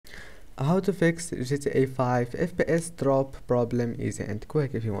How to fix GTA 5 FPS drop problem easy and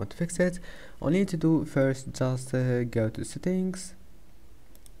quick. If you want to fix it, all you need to do first, just go to settings,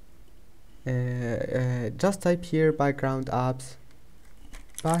 just type here background apps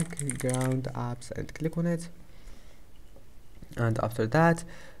and click on it, and after that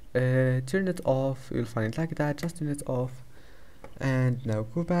turn it off. You'll find it like that. Just turn it off, and now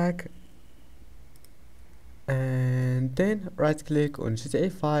go back and then right click on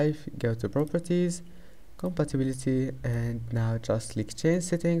GTA 5, go to properties, compatibility, and now just click change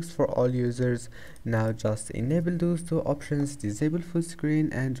settings for all users. Now just enable those two options, disable full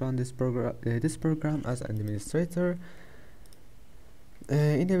screen, and run this program as an administrator.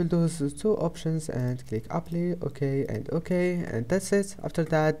 Enable those two options and click apply, okay, and that's it. After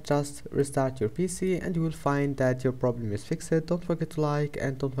that, just restart your PC and you will find that your problem is fixed. Don't forget to like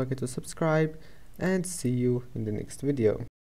and don't forget to subscribe, and see you in the next video.